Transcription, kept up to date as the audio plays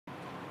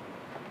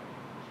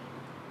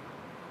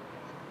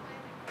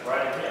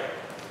Right here.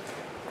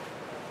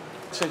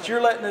 Since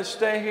you're letting us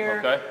stay here,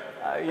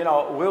 okay. You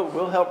know,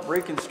 we'll help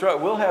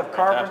reconstruct. We'll have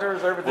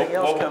carpenters, everything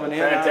else coming in.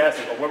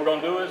 Fantastic. What we're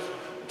going to do is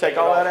take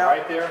all that out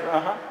right there,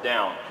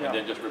 down, and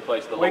then just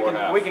replace the lower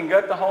half. We can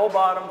gut the whole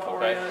bottom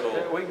for you.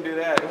 Cool. We can do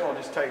that. It won't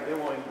just take. We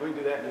can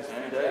do that in just a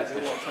few days.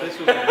 It won't take. This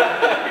was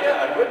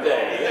a good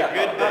day. Yeah.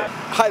 Good day.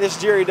 Hi, this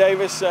is Jerry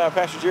Davis,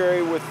 Pastor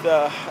Jerry with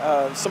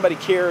Somebody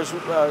Cares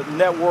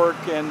Network,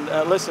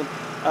 and listen.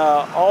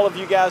 All of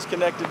you guys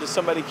connected to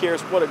Somebody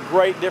Cares, what a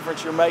great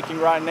difference you're making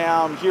right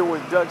now. I'm here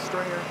with Doug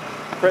Stringer,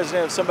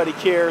 president of Somebody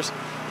Cares,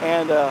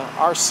 and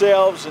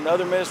ourselves and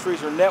other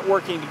ministries are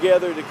networking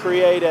together to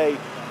create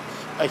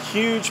a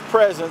huge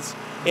presence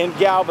in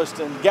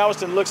Galveston.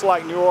 Galveston looks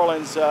like New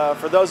Orleans.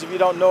 For those of you who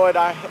don't know it,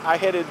 I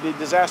headed the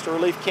disaster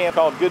relief camp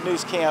called Good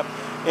News Camp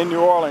in New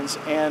Orleans,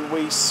 and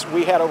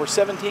we had over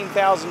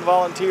 17,000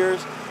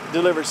 volunteers,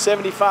 delivered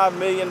 $75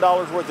 million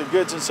worth of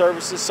goods and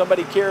services.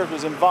 Somebody Cares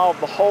was involved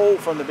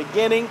from the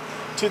beginning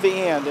to the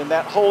end in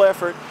that whole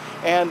effort,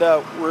 and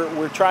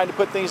we're trying to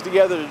put things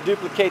together to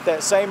duplicate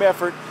that same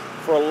effort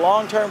for a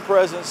long-term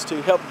presence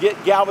to help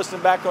get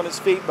Galveston back on its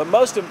feet, but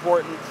most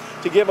important,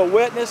 to give a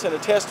witness and a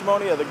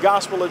testimony of the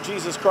gospel of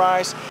Jesus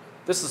Christ.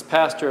 This is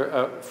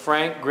Pastor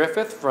Frank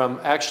Griffith from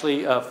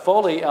actually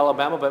Foley,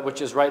 Alabama, but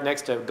which is right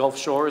next to Gulf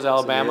Shores,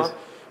 Alabama. Yes,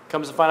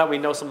 comes to find out we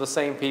know some of the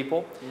same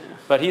people. Yeah.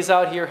 But he's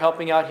out here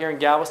helping out here in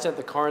Galveston at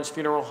the Carnes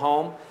Funeral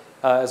Home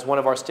as one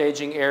of our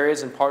staging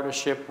areas in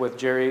partnership with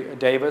Jerry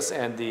Davis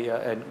and the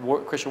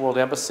Christian World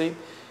Embassy.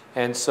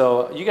 And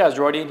so you guys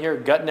are already in here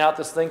gutting out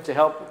this thing to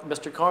help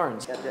Mr.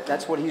 Carnes.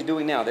 That's what he's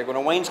doing now. They're going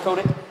to wainscot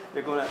it.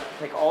 They're going to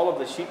take all of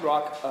the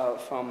sheetrock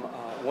from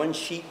one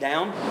sheet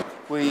down.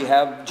 We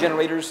have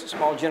generators,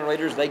 small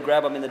generators. They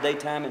grab them in the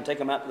daytime and take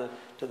them out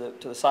to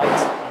the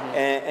sites,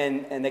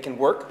 and they can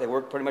work. They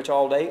work pretty much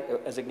all day.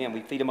 As again,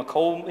 we feed them a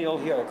cold meal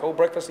here, a cold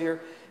breakfast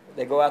here.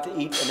 They go out to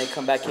eat, and they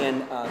come back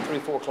in 3 or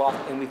 4 o'clock,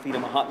 and we feed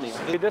them a hot meal.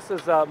 This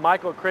is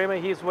Michael Crema.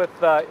 He's with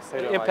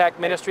Impact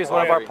Ministries,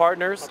 one of our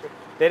partners.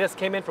 They just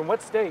came in from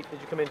what state did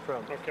you come in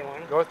from? North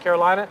Carolina. North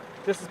Carolina.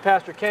 This is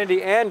Pastor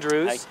Kennedy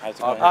Andrews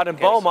out in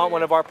Beaumont,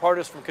 one of our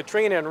partners from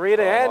Katrina and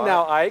Rita, and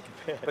now Ike.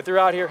 But they're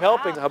out here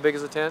helping. How big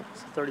is the tent?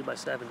 It's 30 by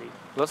 70.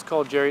 Let's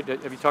call Jerry.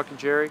 Have you talked to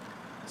Jerry?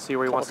 See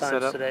where he wants to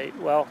set up? Today.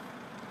 Well,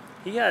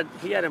 he had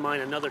in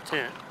mind another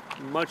tent,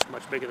 much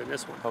bigger than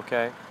this one.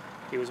 Okay.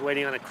 He was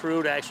waiting on a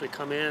crew to actually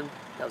come in.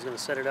 That was going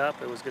to set it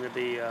up. It was going to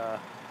be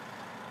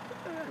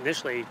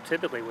initially,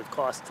 typically, would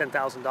cost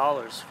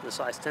 $10,000 for the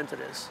size tent it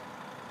is.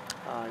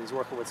 He's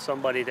working with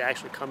somebody to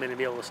actually come in and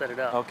be able to set it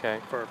up. Okay.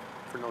 For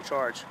no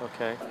charge.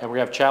 Okay. And we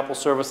have chapel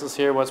services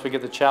here once we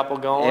get the chapel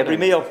going. Every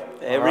meal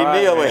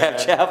we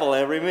have chapel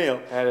every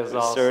meal. That is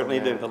awesome. We certainly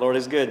do. The Lord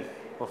is good.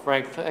 Well,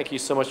 Frank, thank you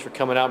so much for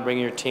coming out and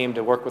bringing your team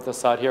to work with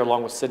us out here,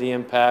 along with City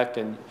Impact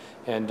and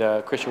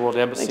Christian World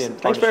Embassy.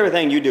 Thanks for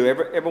everything you do.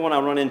 Everyone I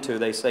run into,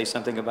 they say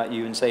something about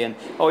you and saying,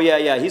 "Oh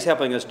yeah, he's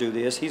helping us do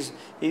this. He's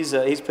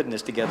putting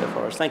this together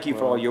for us." Thank you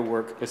for all your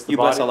work. You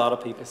bless a lot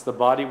of people. It's the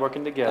body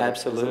working together.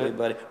 Absolutely,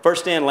 buddy.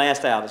 First in,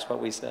 last out is what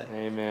we say.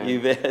 Amen.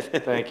 You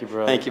bet. Thank you,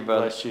 brother. Thank you,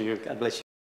 brother. Bless you. God bless you.